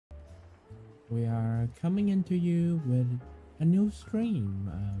we are coming into you with a new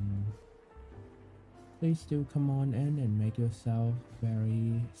stream. Please do come on in and make yourself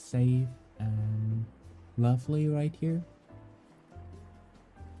very safe and lovely right here.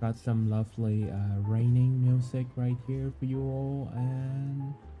 Got some lovely raining music right here for you all,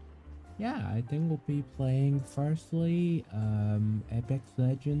 and yeah, I think we'll be playing firstly Apex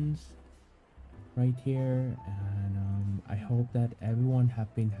Legends right here, and I hope that everyone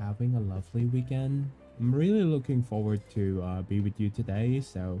have been having a lovely weekend. I'm really looking forward to be with you today,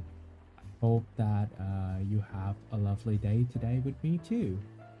 so I hope that you have a lovely day today with me too.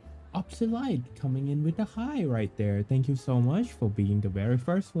 Opsilite coming in with a hi right there. Thank you so much for being the very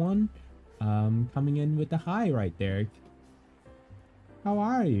first one coming in with a hi right there. How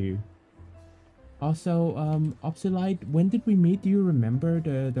are you? Also, Opsilite, when did we meet? Do you remember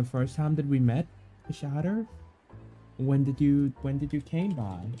the first time that we met each other? When did you came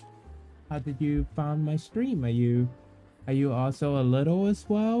by? How did you found my stream? Are you also a little as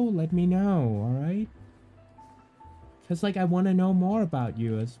well? Let me know, all right? Cause like I want to know more about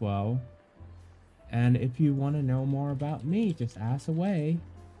you as well. And if you want to know more about me, just ask away.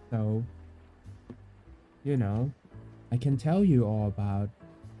 So, you know, I can tell you all about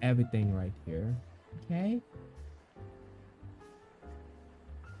everything right here. Okay?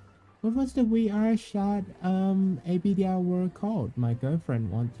 What was the VR shot ABDL word called? My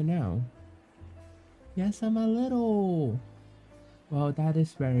girlfriend wants to know. Yes, I'm a little. Well, that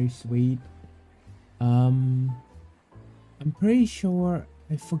is very sweet. I'm pretty sure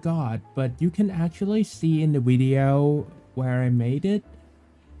I forgot, but you can actually see in the video where I made it.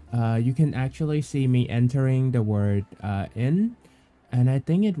 You can actually see me entering the word in, and I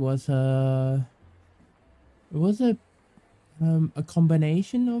think it was a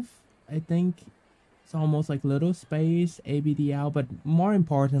combination of, I think it's almost like Littlespace, ABDL, but more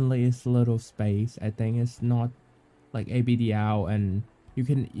importantly it's Littlespace. I think it's not like ABDL, and you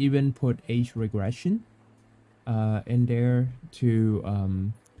can even put age regression in there too.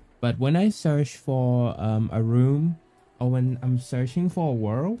 But when I search for a room, or when I'm searching for a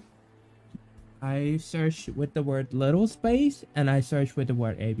world, I search with the word Littlespace and I search with the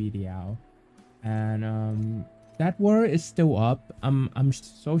word ABDL, and that word is still up. I'm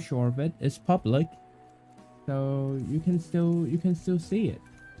so sure of it. It's public, so you can still see it.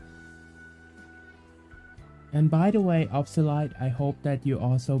 And by the way, Opsilite, I hope that you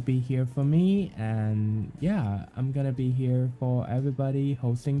also be here for me. And yeah, I'm gonna be here for everybody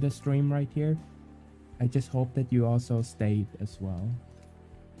hosting the stream right here. I just hope that you also stayed as well,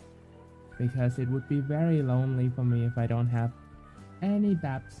 because it would be very lonely for me if I don't have any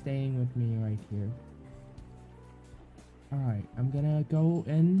BAP staying with me right here. Alright, I'm gonna go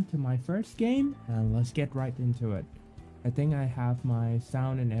into my first game and let's get right into it. I think I have my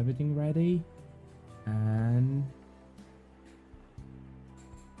sound and everything ready. And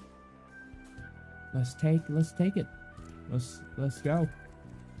let's take it. Let's go.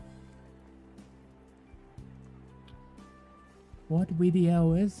 What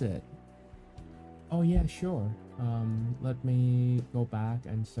video is it? Oh yeah, sure. Let me go back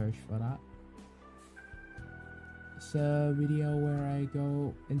and search for that. It's a video where I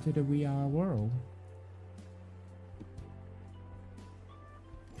go into the VR world.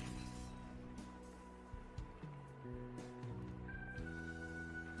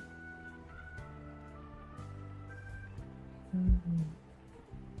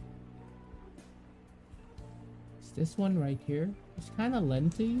 It's this one right here. It's kind of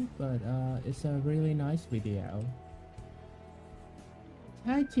lengthy, but it's a really nice video.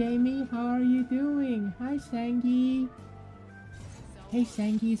 Hi Jamie, how are you doing? Hi Sangi. Hey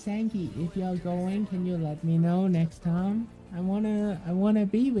Sangi, if you're going, can you let me know next time? I wanna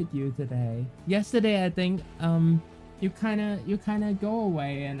be with you today. Yesterday I think you kinda go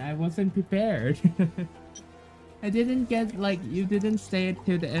away and I wasn't prepared. I didn't get, like, you didn't stay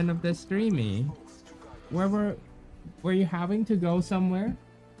to the end of the streamy. Were you having to go somewhere?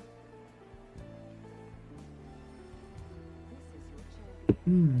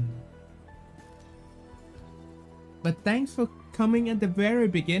 But thanks for coming at the very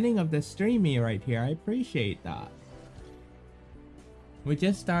beginning of the streamy right here. I appreciate that. We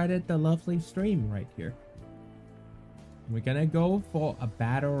just started the lovely stream right here. We're gonna go for a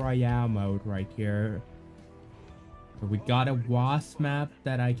battle royale mode right here. So we got a wasp map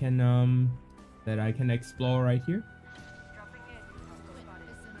that I can explore right here.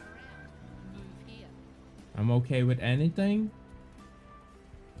 I'm okay with anything.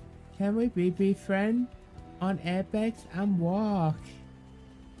 Can we be friends on Apex and walk?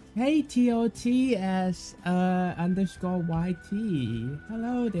 Hey TOTS _YT.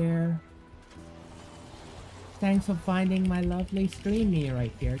 Hello there. Thanks for finding my lovely streamy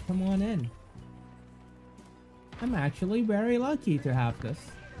right here. Come on in. I'm actually very lucky to have this.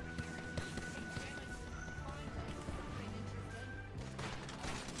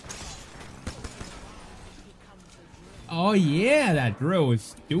 Oh yeah, that drill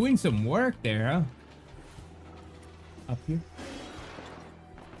is doing some work there, huh? Up here.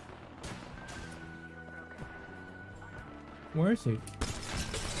 Where is he?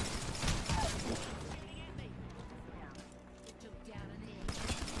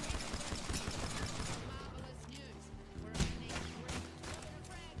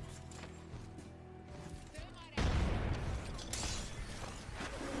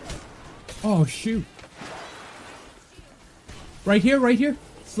 Oh shoot. Right here, right here.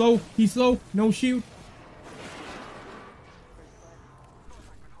 Slow. He's slow. No shoot.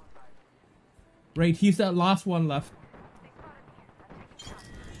 Right, he's that last one left.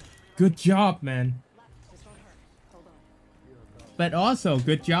 Good job, man. But also,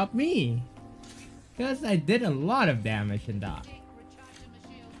 good job me. Because I did a lot of damage in that.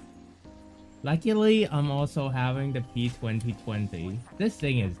 Luckily, I'm also having the P2020. This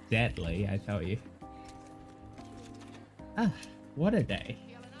thing is deadly, I tell you. Ah, what a day.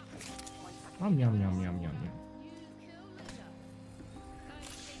 Yum yum yum yum yum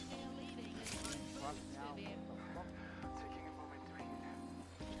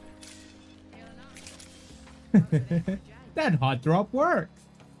yum. That hot drop worked.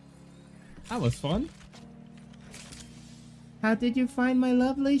 That was fun. How did you find my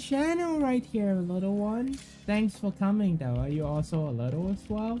lovely channel right here, little one? Thanks for coming though. Are you also a little as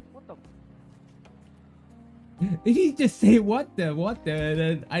well? What the? Did he just say what the? And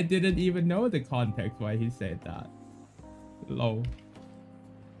then I didn't even know the context why he said that. Low.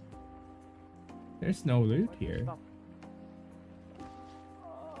 There's no loot here.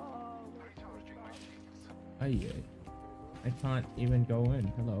 Oh yeah. I can't even go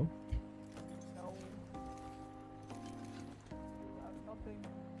in. Hello.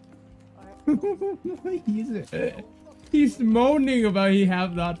 He's moaning about he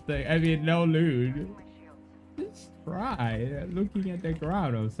have that thing. I mean, no loot. Just try looking at the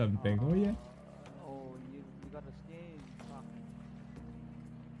ground or something. Oh yeah. Oh, you got a skin.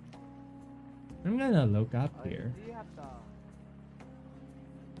 I'm gonna look up here. Do you have the...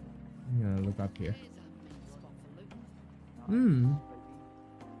 I'm gonna look up here.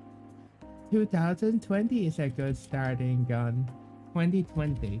 2020 is a good starting gun.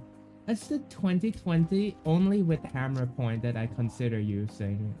 2020. That's the 2020 only with hammer point that I consider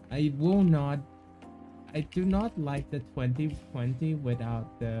using. I do not like the 2020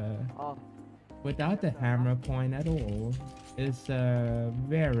 without the hammer point at all. It's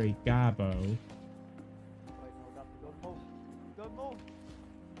very gabo.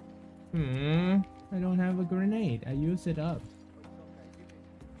 I don't have a grenade. I use it up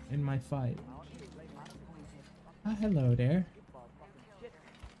in my fight. Ah, hello there.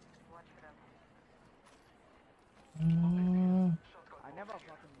 I never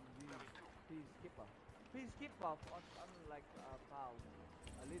fucking use Peacekeeper on like POW.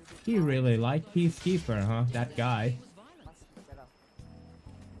 A little bit. He really liked Peacekeeper, huh? That guy.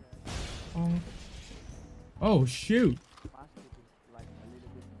 Oh shoot!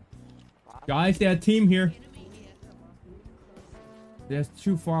 Guys, they have a team here. They're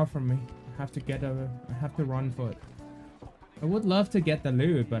too far from me. I have to get over. I have to run for it. I would love to get the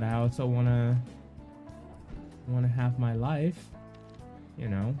loot, but I also wanna have my life. You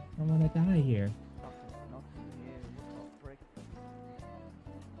know, I wanna die here.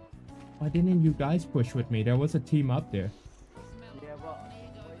 Why didn't you guys push with me? There was a team up there.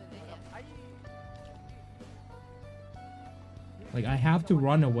 Like, I have to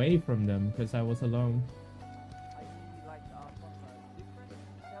run away from them because I was alone.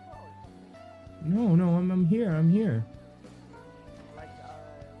 No, I'm here.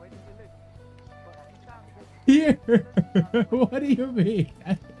 Here! What do you mean?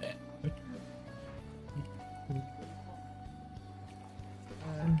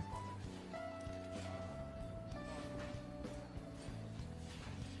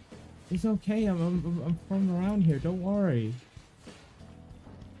 It's okay. I'm from around here. Don't worry.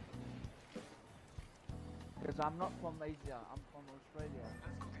 Because I'm not from Asia. I'm from Australia.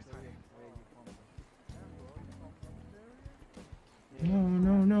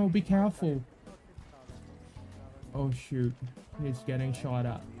 No. Be careful. Oh shoot. He's getting shot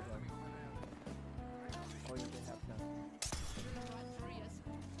up.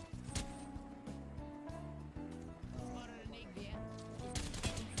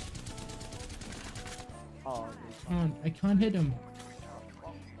 I can't hit him.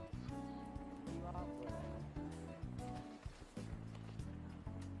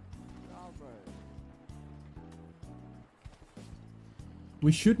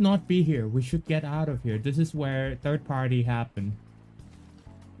 We should not be here. We should get out of here. This is where third party happened.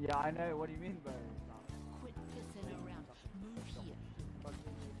 Yeah, I know. What do you mean, bro? Quit pissing around. Move here.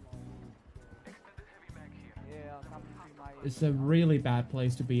 Yeah, come to my. It's a really bad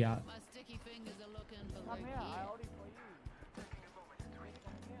place to be at. My sticky fingers are looking for Come here. I here. hold it for you. Come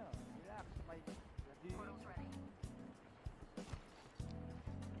here. Relax, my.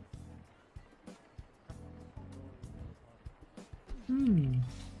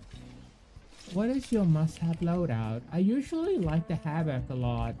 What is your must-have loadout? I usually like the Havoc a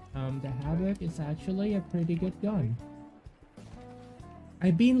lot. The Havoc is actually a pretty good gun.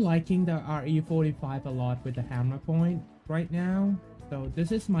 I've been liking the RE45 a lot with the hammer point right now. So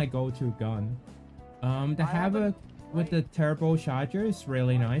this is my go-to gun. The Havoc with the turbo charger is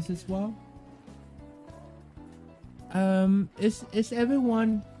really nice as well. Is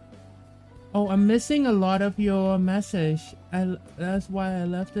everyone... Oh, I'm missing a lot of your message. That's why I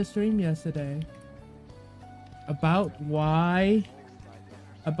left the stream yesterday. About why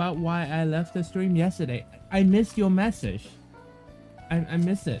I left the stream yesterday. I missed your message. I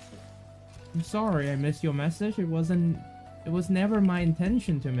miss it. I'm sorry I missed your message. It was never my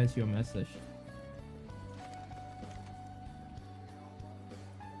intention to miss your message.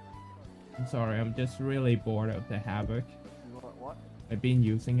 I'm sorry, I'm just really bored of the Havoc. What? I've been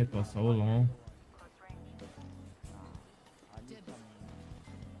using it for so long.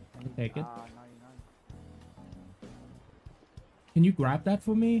 Take it. Can you grab that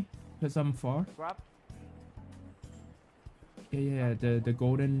for me? Because I'm far. Grab? Yeah, the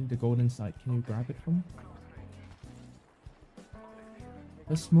golden sight. Can you grab it for me?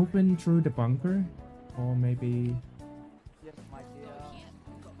 Let's move in through the bunker, or maybe. Yes, my dear. Here,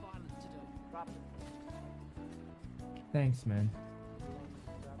 we've got violence to do. Grab. Thanks, man.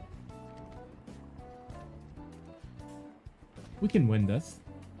 We can win this.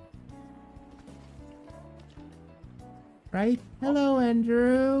 Right? Hello,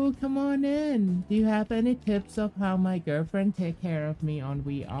 Andrew. Come on in. Do you have any tips of how my girlfriend take care of me on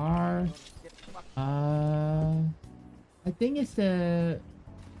VR? I think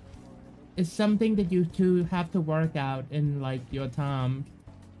it's something that you two have to work out in like your time.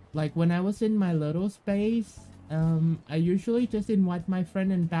 Like when I was in my Littlespace, I usually just invite my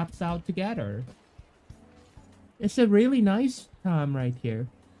friend and Babs out together. It's a really nice time right here.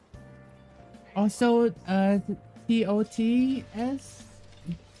 Also, TOTS?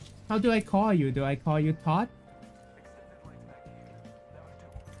 How do I call you? Do I call you Tot?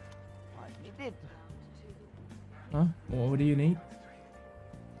 I need it. Huh? What do you need?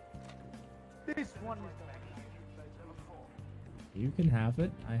 This one is You can have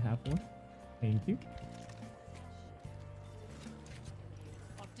it. I have one. Thank you.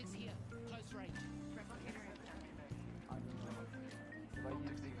 Optics here. Close range. I don't know. If I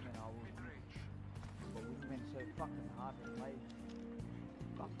use Wingman, I will. But Wingman's so fucking hard to play.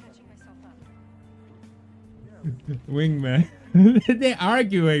 Patching myself up. Wingman. They're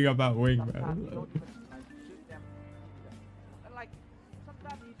arguing about Sometimes you Wingman. don't even like shoot them. And like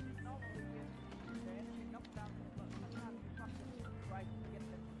sometimes you shoot normal Wingman, the enemy knocks down, but sometimes you fucking try to get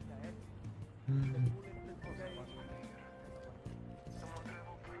them in the head. The bullet will go.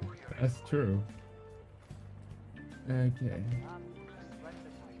 That's true. Okay.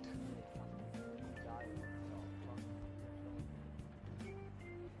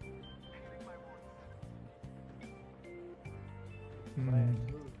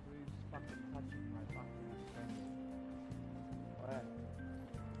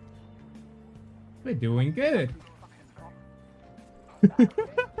 We're doing good.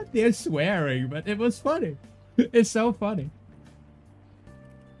 They're swearing, but it was funny. It's so funny.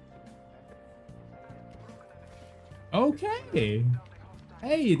 Okay.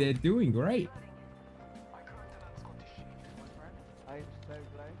 Hey, they're doing great. I'm so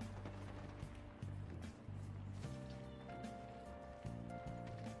glad.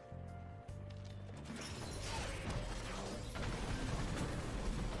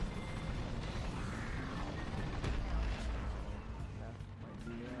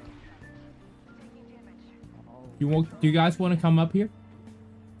 Do you guys want to come up here?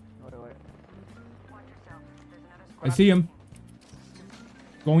 Wait. I see him.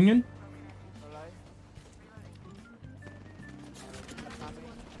 Going in. Alright.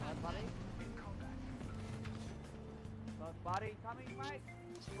 Body coming, mate.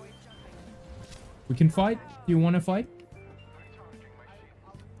 We can fight. Do you want to fight?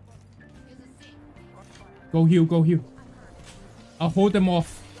 Go heal, go heal. I'll hold them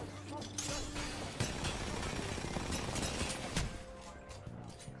off.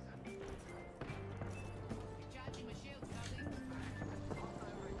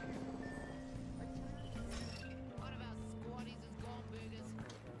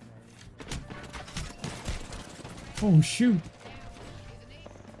 Oh shoot.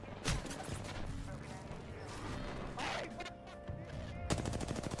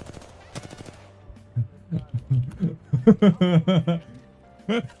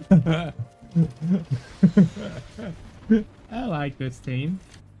 I like this team.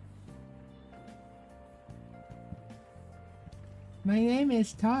 My name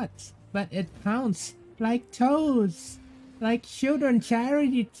is Tots, but it counts like toes. Like children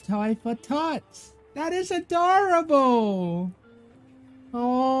charity toy for tots. That is adorable.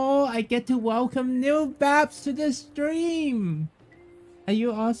 Oh, I get to welcome new Babs to the stream. Are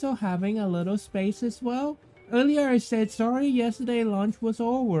you also having a little space as well? Earlier I said sorry yesterday lunch was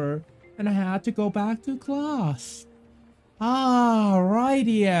over and I had to go back to class. Ah,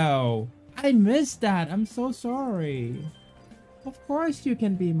 rightio. I missed that. I'm so sorry. Of course you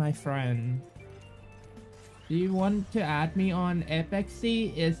can be my friend. Do you want to add me on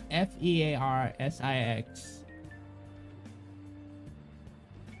Epexy? Is FEARSIX.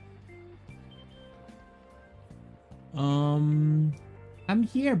 I'm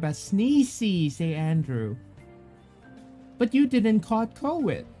here but sneezy, say Andrew. But you didn't caught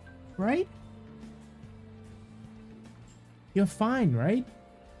COVID, right? You're fine, right?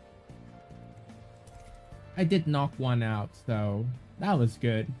 I did knock one out, so that was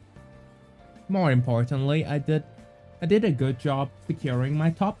good. More importantly, I did a good job securing my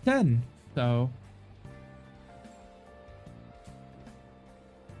top 10, so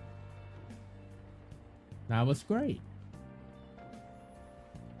that was great.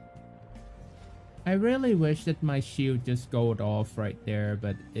 I really wish that my shield just goed off right there,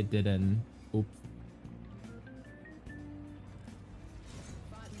 but it didn't. Oops.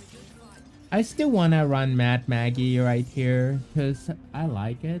 I still wanna run Mad Maggie right here, cause I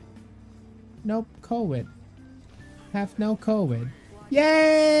like it. Nope, COVID. Have no COVID.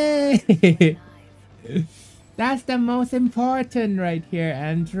 Yay! That's the most important right here,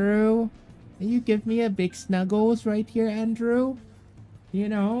 Andrew. You give me a big snuggles right here, Andrew. You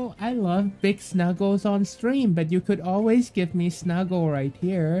know, I love big snuggles on stream, but you could always give me snuggle right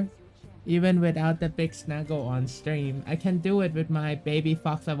here. Even without the big snuggle on stream. I can do it with my baby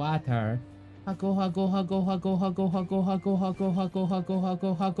fox avatar. Huggle, huggle, huggle, huggle, huggle, huggle, huggle, huggle, huggle, huggle,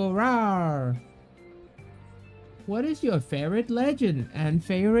 huggle, huggle, rawr! What is your favorite legend and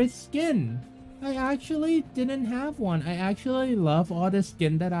favorite skin? I actually didn't have one. I actually love all the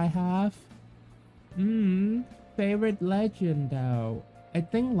skin that I have. Favorite legend though. I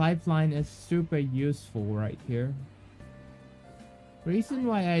think Lifeline is super useful right here. Reason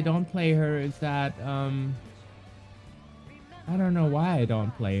why I don't play her is that, I don't know why I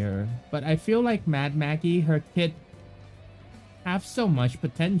don't play her. But I feel like Mad Maggie, her kit, have so much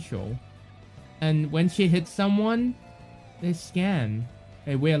potential. And when she hits someone, they scan.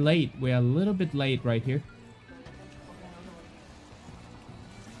 Hey, we're late. We're a little bit late right here.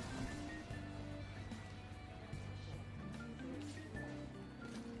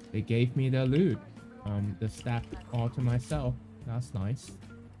 They gave me the loot. The stack all to myself. That's nice.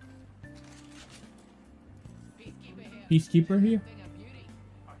 Peacekeeper here.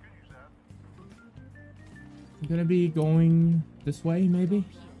 I'm gonna be going this way, maybe.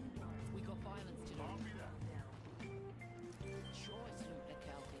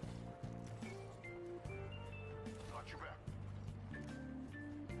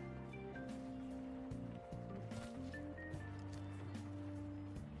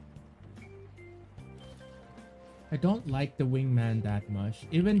 I don't like the wingman that much,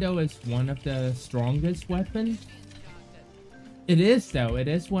 even though it's one of the strongest weapons. It is though, it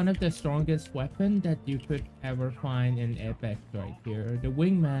is one of the strongest weapons that you could ever find in Apex right here. The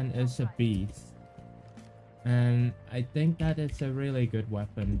wingman is a beast. And I think that it's a really good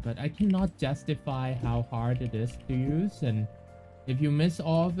weapon, but I cannot justify how hard it is to use, and if you miss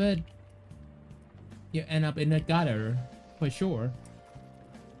all of it, you end up in a gutter, for sure.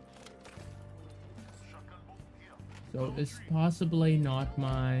 So it's possibly not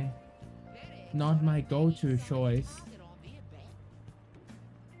my go-to choice.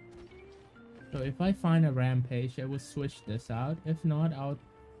 So if I find a rampage, I will switch this out. If not, I'll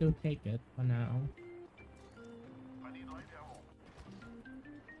still take it for now.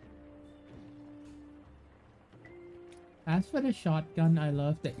 As for the shotgun, I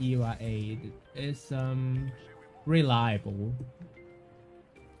love the ERA 8. It's reliable.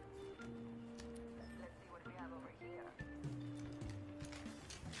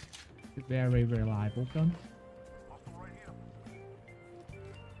 Very reliable gun.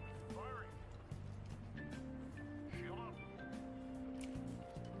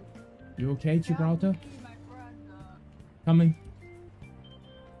 You okay, Gibraltar?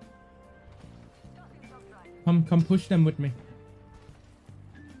 Come push them with me.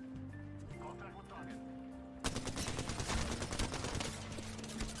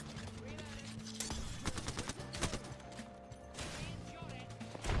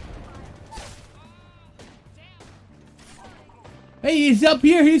 Hey, he's up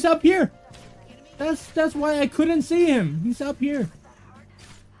here. He's up here. That's why I couldn't see him. He's up here.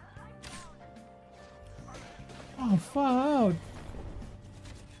 Oh, far out.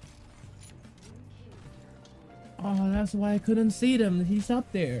 Oh, that's why I couldn't see them. He's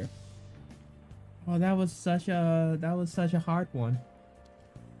up there. Oh, that was such a hard one.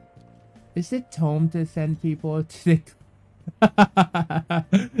 Is it Tom to send people to the...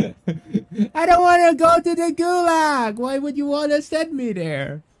 I don't want to go to the gulag. Why would you want to send me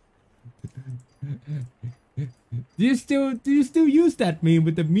there? Do you still use that meme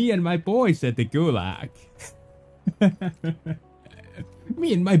with the me and my boys at the gulag?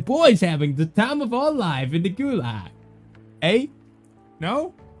 Me and my boys having the time of our life in the gulag. Eh?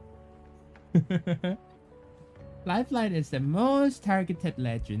 No? Lifeline is the most targeted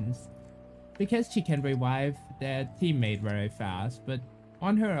legends because she can revive their teammate very fast, but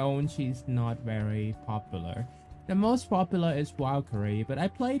on her own she's not very popular. The most popular is Valkyrie, but I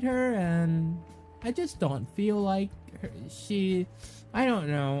played her and I just don't feel like her, I don't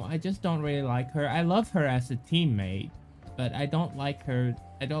know, I just don't really like her. I love her as a teammate, but I don't like her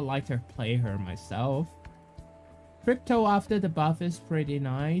play her myself. Crypto after the buff is pretty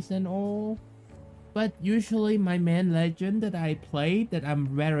nice and all, but usually my main legend that I played that I'm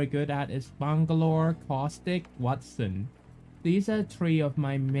very good at is Bangalore, Caustic, Watson. These are three of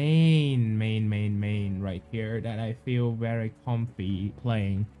my main right here that I feel very comfy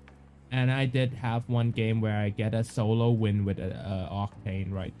playing. And I did have one game where I get a solo win with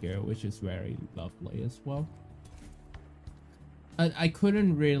Octane right here, which is very lovely as well. I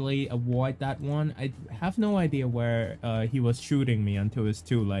couldn't really avoid that one. I have no idea where he was shooting me until it's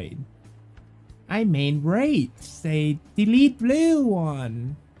too late. I main raid. Say delete blue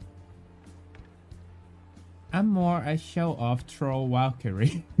one. I'm more a show-off troll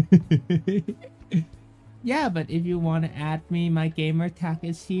Valkyrie. Yeah, but if you want to add me, my gamer tag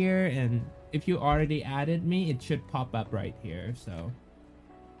is here, and if you already added me, it should pop up right here, so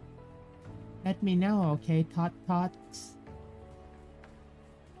let me know, okay, tots.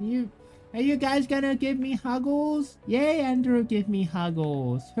 Are you guys gonna give me huggles? Yay, Andrew, give me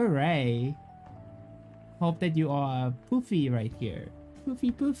huggles. Hooray. Hope that you are poofy right here.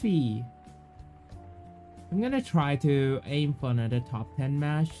 Poofy. I'm gonna try to aim for another top 10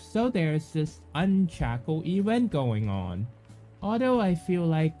 match, so there's this Unshackled event going on. Although I feel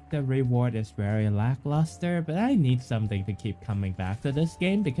like the reward is very lackluster, but I need something to keep coming back to this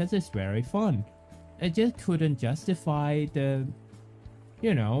game because it's very fun. I just couldn't justify the...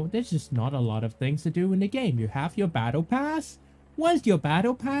 You know, there's just not a lot of things to do in the game. You have your battle pass. Once your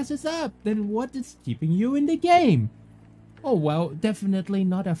battle pass is up, then what is keeping you in the game? Oh well, definitely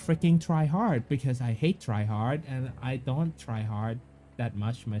not a freaking try hard, because I hate try hard and I don't try hard that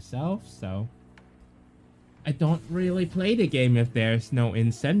much myself, so I don't really play the game if there's no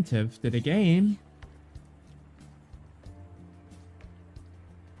incentive to the game.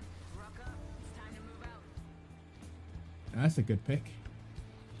 That's a good pick.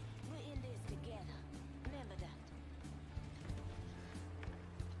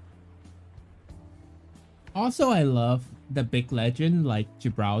 Also, I love the big legend like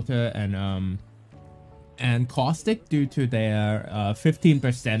Gibraltar and Caustic due to their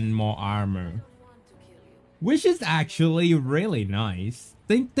 15% more armor, which is actually really nice.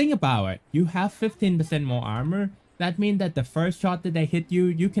 Think about it. You have 15% more armor. That means that the first shot that they hit you,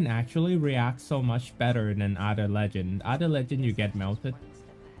 you can actually react so much better than other legend. Other legend, you get melted.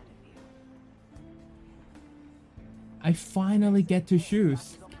 I finally get to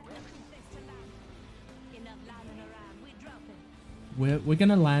choose. We're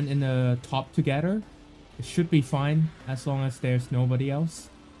gonna land in the top together. It should be fine as long as there's nobody else.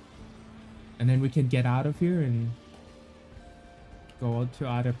 And then we can get out of here and go to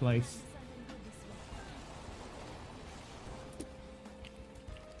other place.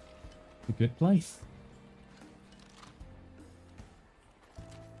 A good place.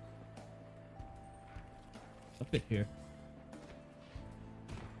 It's a bit here.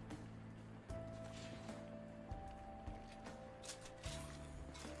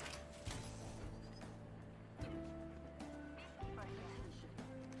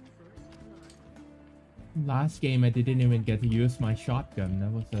 Last game I didn't even get to use my shotgun.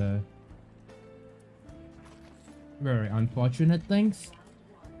 That was a very unfortunate thing.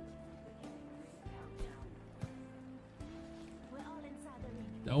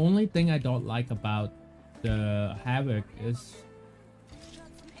 The only thing I don't like about the Havoc is...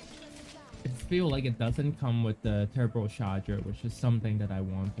 I feel like it doesn't come with the turbocharger, which is something that I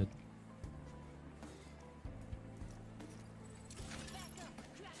wanted.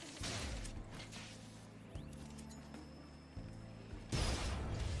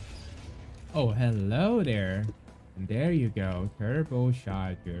 Oh, hello there. And there you go,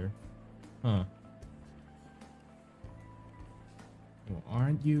 turbocharger. Huh. Well,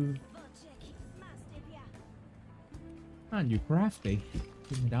 aren't you crafty?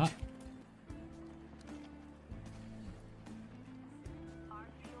 Give me that.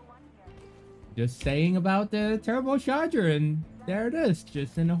 Just saying about the turbocharger, and there it is,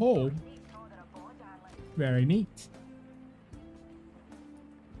 just in a hole. Very neat.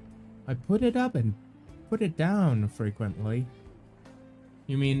 I put it up and put it down frequently.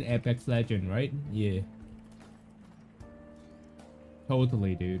 You mean Apex Legend, right? Yeah.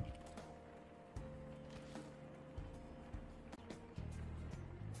 Totally, dude.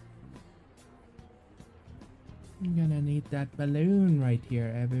 I'm gonna need that balloon right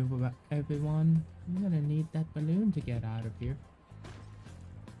here, everyone. I'm gonna need that balloon to get out of here.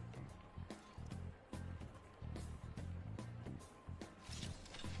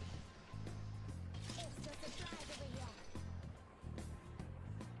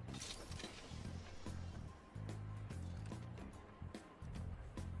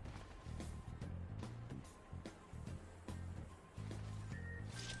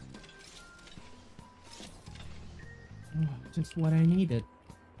 Oh, just what I needed.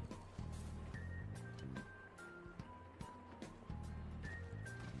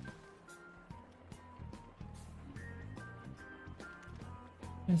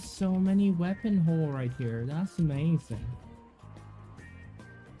 There's so many weapon hole right here. That's amazing.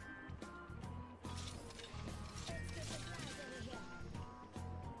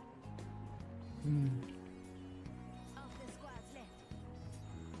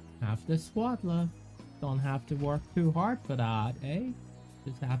 Half the squad left. Don't have to work too hard for that, eh?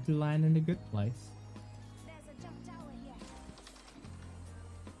 Just have to land in a good place.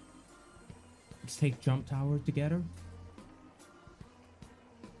 Let's take jump tower together.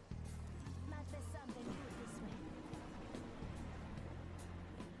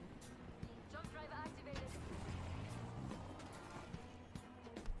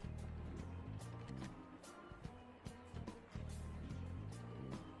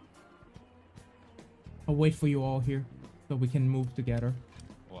 I'll wait for you all here so we can move together.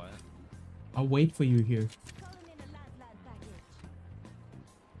 What? I'll wait for you here.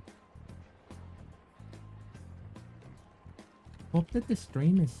 Hope that the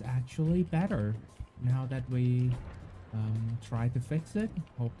stream is actually better now that we try to fix it.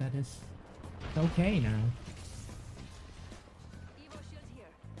 Hope that it's okay now. Evo shield here,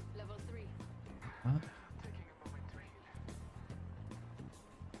 level 3. Huh?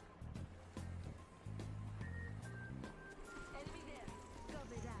 Enemy there.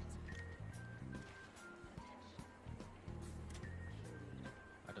 Copy that.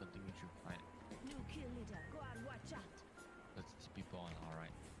 I don't think we should fight. New kill leader. Go and watch out. Let's people on our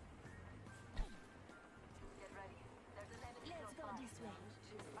right. Get ready. There's an enemy. Let's go this way.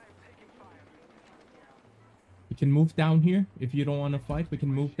 We can move down here. If you don't want to fight, we can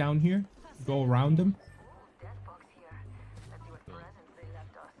move down here. Go around them.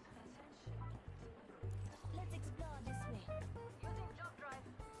 Let's explore this way. Using jump drive.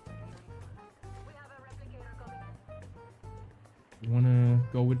 We have a replicator coming in. You want to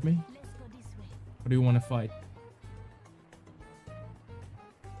go with me? Let's go this way. Or do you want to fight?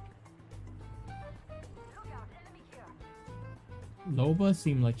 Look out, enemy here. Loba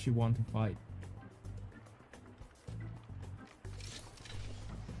seemed like she wanted to fight.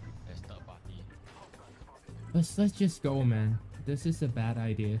 Let's start party. Let's just go, man. This is a bad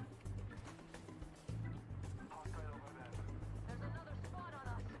idea. There's another squad on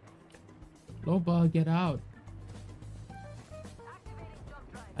us. Loba, get out. Activating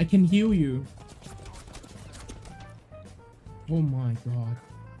jump drive. I can heal you. Oh my god.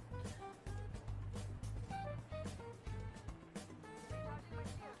 Recharging my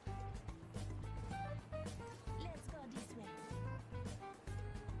shield. Let's go this way.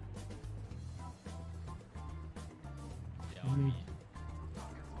 Yeah, Let me, me.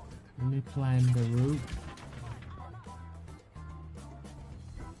 let me plan the route. Might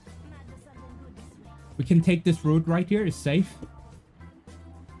be something good this way. We can take this route right here. It's safe.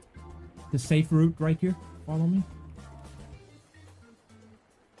 The safe route right here. Follow me.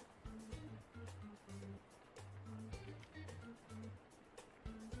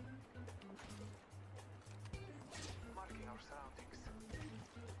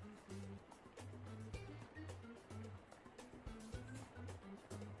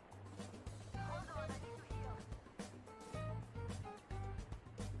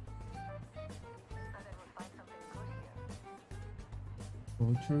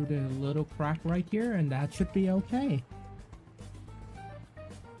 Go through the little crack right here and that should be okay.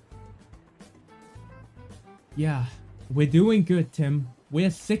 Yeah, we're doing good, Tim. We're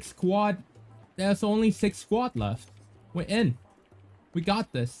 6 squad. There's only 6 squad left. We're in. We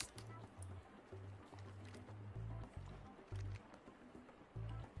got this.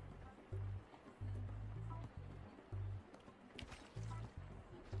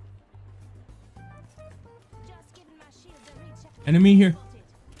 Just giving my shields a reach. Enemy here.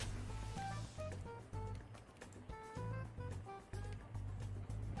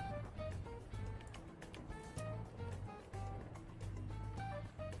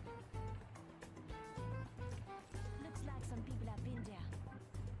 Looks like some people have been there.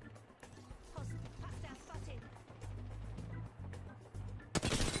 Hostile spotted.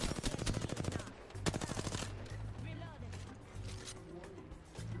 Reloaded.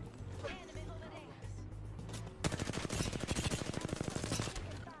 Enemy over there.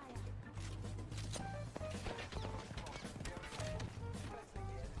 Taking fire.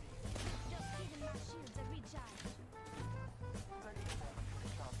 Just giving my shields a recharge.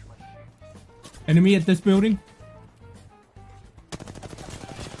 Enemy at this building.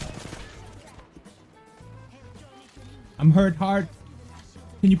 I'm hurt hard.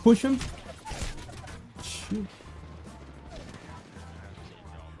 Can you push him? Shoot.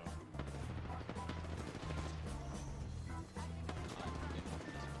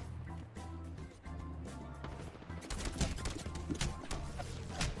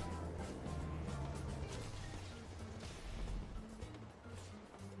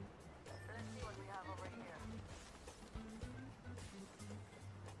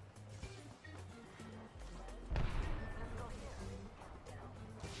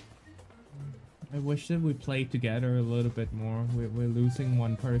 I wish that we played together a little bit more. We're losing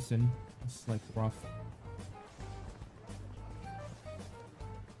one person. It's like rough.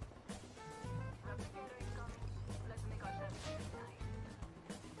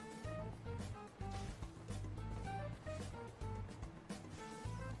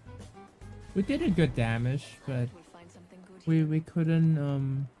 We did a good damage, but We'll find something good.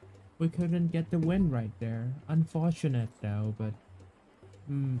 we couldn't get the win right there. Unfortunate though, but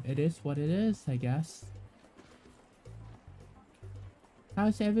it is what it is, I guess.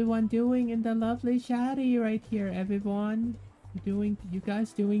 How's everyone doing in the lovely chatty right here, everyone? You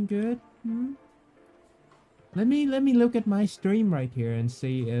guys doing good? Let me look at my stream right here and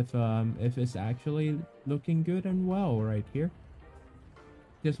see if it's actually looking good and well right here.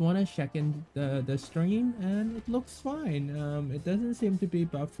 Just want to check in the stream and it looks fine. It doesn't seem to be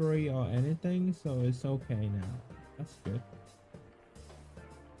buffery or anything, so it's okay now. That's good.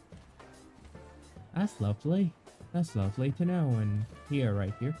 That's lovely. That's lovely to know and hear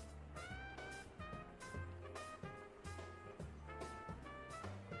right here.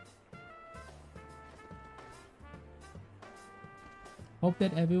 Hope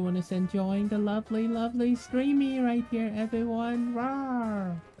that everyone is enjoying the lovely, lovely streamy right here, everyone.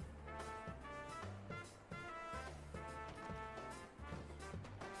 Rawr!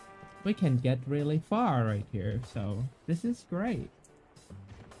 We can get really far right here, so this is great.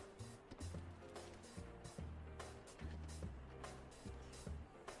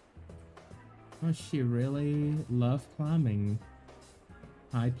 Oh, she really loves climbing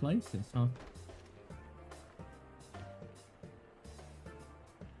high places, huh?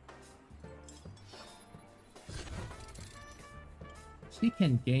 She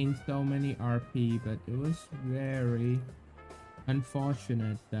can gain so many RP, but it was very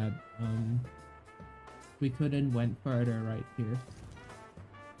unfortunate that we couldn't went further right here.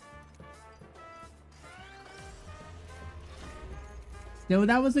 Still,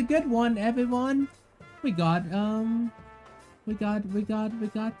 that was a good one, everyone. We got to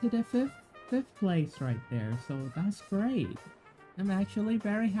the fifth place right there, so that's great. I'm actually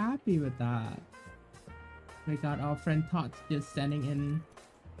very happy with that. We got our friend Tots just sending in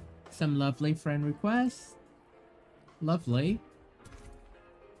some lovely friend requests. Lovely.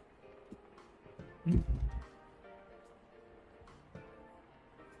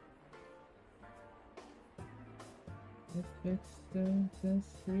 Let's fix the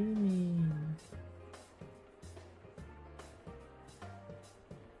streaming.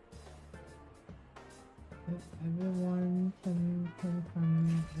 Everyone can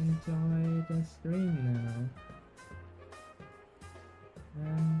come enjoy the stream now.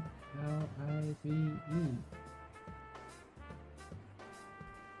 LIVE.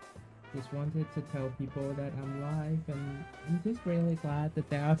 Just wanted to tell people that I'm live, and I'm just really glad that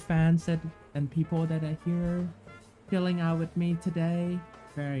there are fans and people that are here chilling out with me today.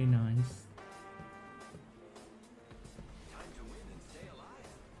 Very nice.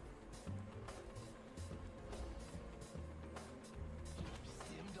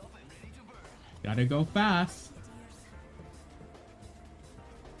 Gotta go fast.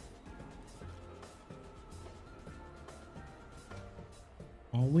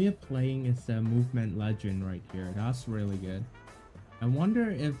 All we are playing is the movement legend right here. That's really good. I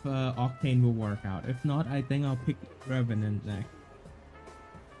wonder if Octane will work out. If not, I think I'll pick Revenant next.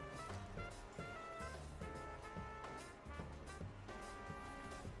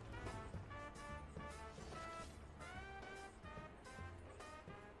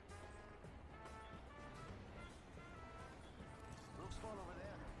 Looks fun over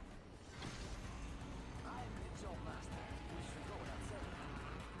there. I'm the job master. We should go without saying.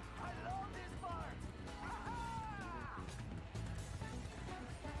 I love this part. Aha!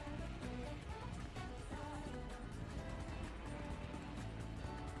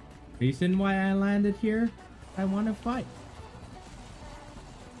 Reason why I landed here? I want to fight.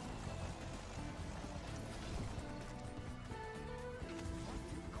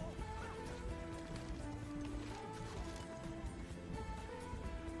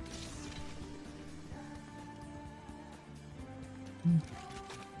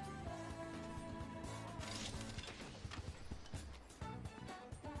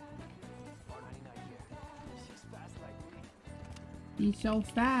 R99 here. She's fast like me. He's so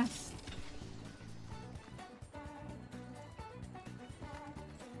fast.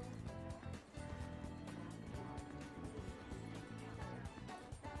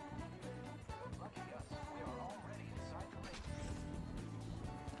 Lucky us. We are already inside the ring.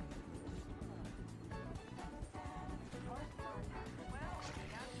 Well, we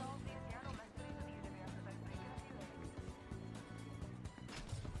can't solve the eternal mysteries of the universe without breaking a few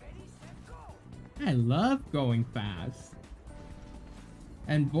eggs. Ready, set, go! I love going fast.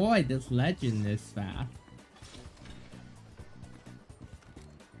 And boy, this legend is fast.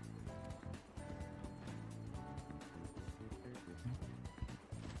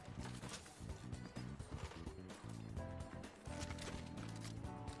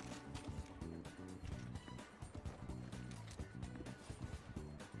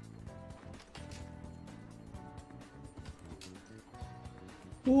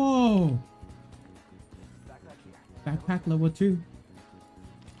 Whoa! Backpack here. Backpack level 2.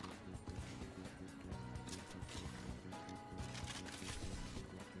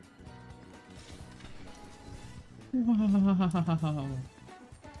 Wow!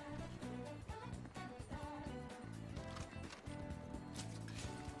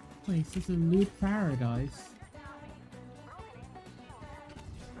 Place is a loot paradise.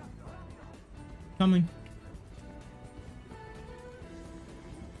 Coming.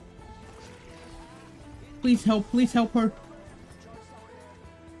 Please help her.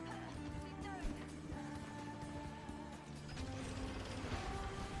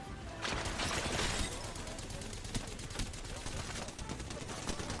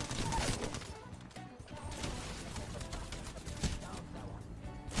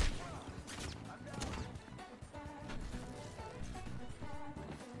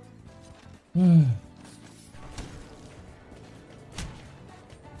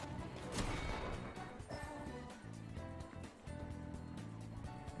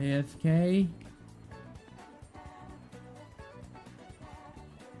 AFK.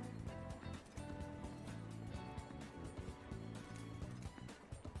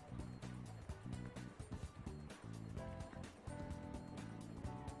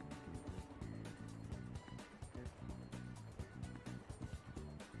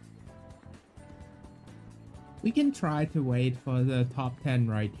 We can try to wait for the top 10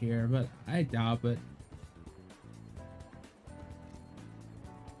 right here, but I doubt it.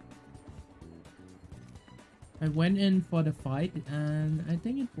 I went in for the fight and I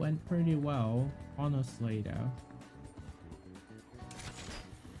think it went pretty well, honestly though.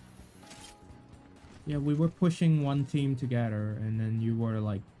 Yeah, we were pushing one team together and then you were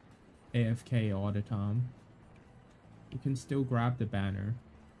like AFK all the time. You can still grab the banner.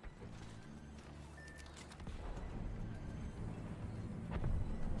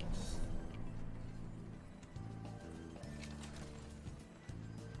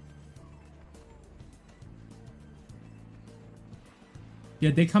 Yeah,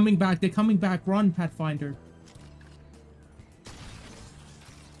 they're coming back. Run, Pathfinder.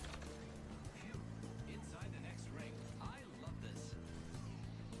 Inside the next ring. I love this.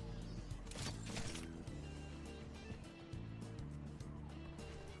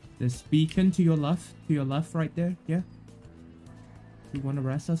 There's beacon to your left right there. Yeah. You want to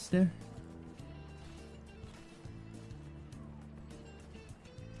rest us there?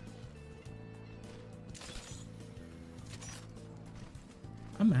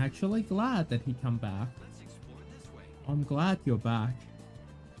 I'm actually glad that he come back. Let's explore this way. I'm glad you're back.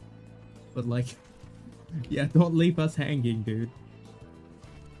 But like, yeah, don't leave us hanging, dude.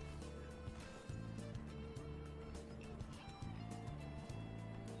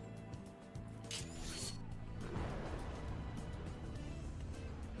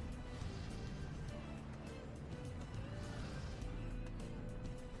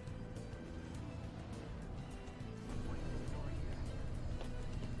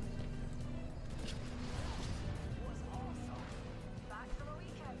 Back from a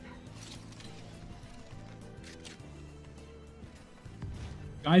weekend.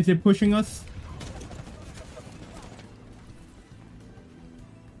 Guys, they're pushing us.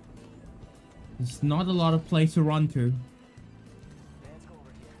 There's not a lot of place to run to. Let's go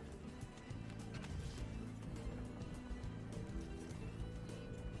over here.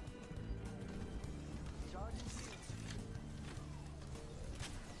 Charging shields.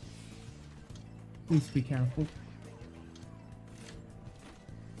 Please be careful.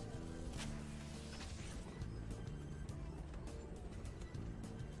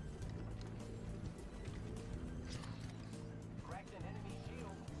 Cracked an enemy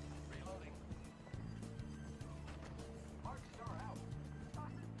shield. Reloading. Mark star out.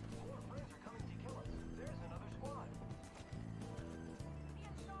 More friends are coming to kill us. There's another squad.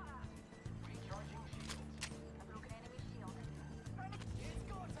 Being shot at. Recharging shields. A broken enemy shield. It's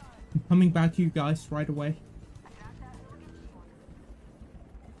go time. I'm coming back to you guys right away. I cracked that hooligan shield.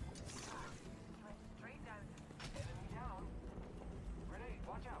 He went straight down. Enemy down. Grenade,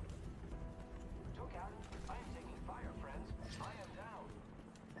 watch out. Took out. I am taking fire, friends. I am down.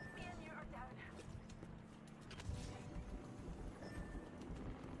 And you're down.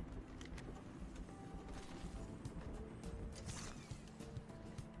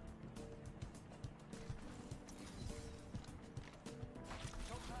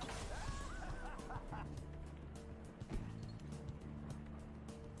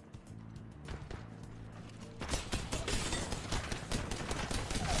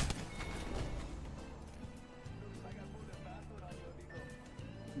 Like I pulled a fast one on you,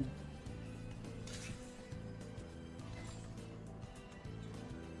 amigo.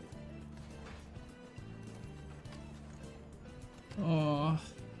 Oh.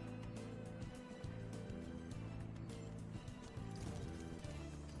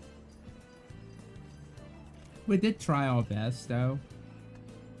 We did try our best though.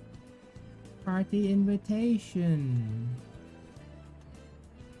 Party invitation.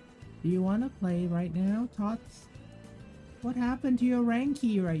 Do you want to play right now, Tots? What happened to your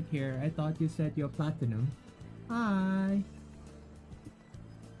ranky right here? I thought you said you're platinum. Hi.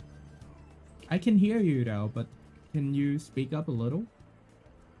 I can hear you though, but can you speak up a little?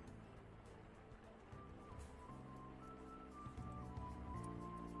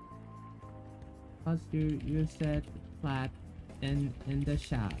 Cause you said flat in the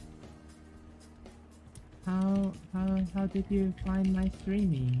chat. How did you find my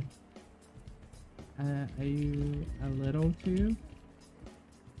streaming? Are you a little too?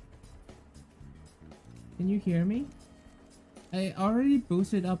 Can you hear me? I already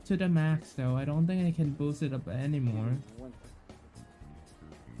boosted up to the max though. I don't think I can boost it up anymore.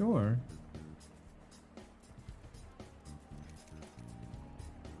 Sure.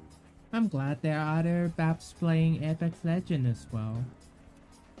 I'm glad there are other Babs playing Apex Legends as well.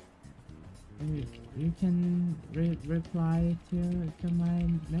 You can reply to my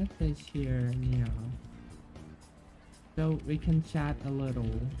message here, you know. So we can chat a little.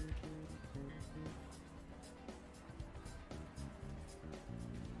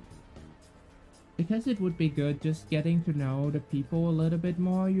 Because it would be good just getting to know the people a little bit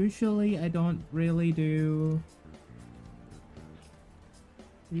more. Usually I don't really do...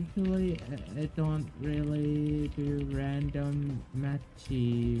 Usually I don't really do random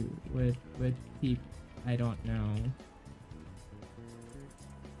matchy with people I don't know.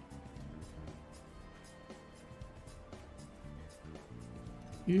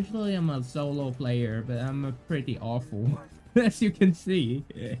 Usually I'm a solo player, but I'm a pretty awful, as you can see.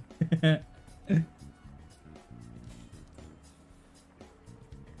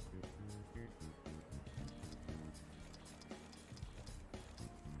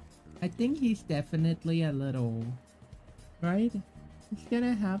 I think he's definitely a little, right? He's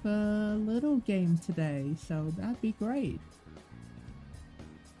gonna have a little game today, so that'd be great.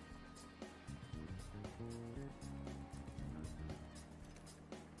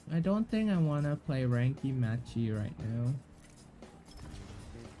 I don't think I wanna play ranky matchy right now.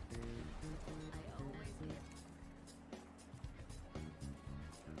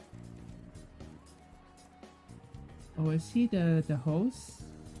 Oh, is he the host?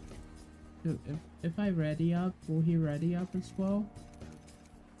 So if I ready up, will he ready up as well?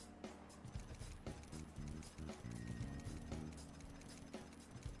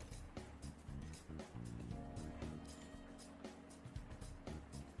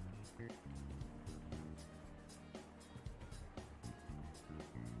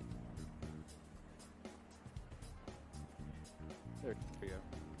 There we go.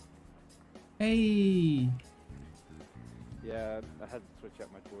 Hey, Yeah, I had to switch out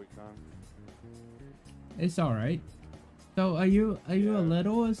my Joy-Con. it's all right. So are you a Yeah.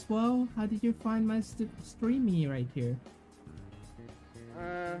 little as well? How did you find my streamy right here?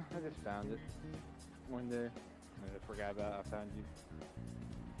 I just found it one day. I forgot about it. I found you.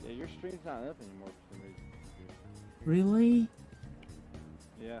 Yeah, your stream's not up anymore for some reason. Really?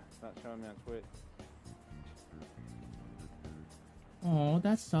 Yeah, it's not showing me on Twitch. Oh,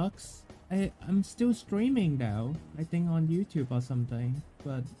 that sucks. I'm still streaming though. I think on YouTube or something,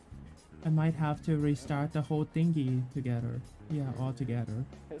 but I might have to restart the whole thingy together. Yeah, all together.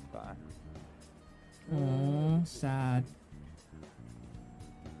 It's fine. Oh, sad.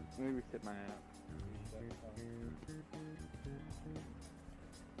 Let me reset my app.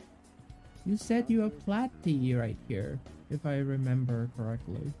 You said you were Platty right here, if I remember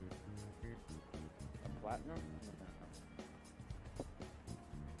correctly. A platinum?